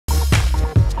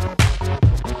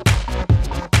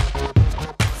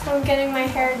I'm getting my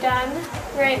hair done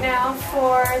right now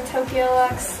for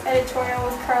Tokyolux editorial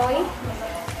with Kerli,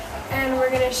 and we're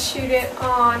going to shoot it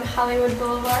on Hollywood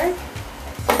Boulevard.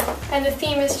 And the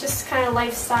theme is just kind of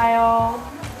lifestyle,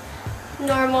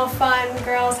 normal, fun,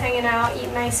 girls hanging out,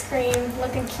 eating ice cream,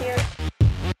 looking cute.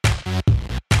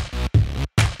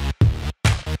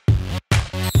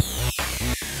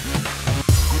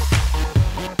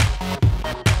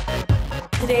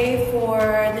 Today for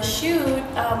the shoot,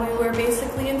 we were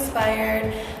basically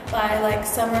inspired by like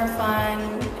summer fun,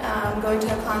 going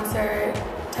to a concert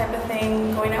type of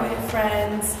thing, going out with your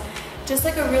friends, just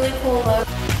like a really cool look.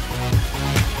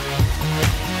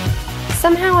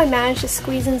 Somehow I managed to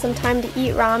squeeze in some time to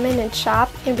eat ramen and shop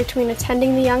in between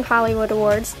attending the Young Hollywood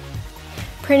Awards,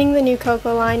 printing the new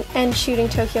Coco line, and shooting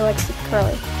Tokyolux with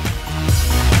Kerli.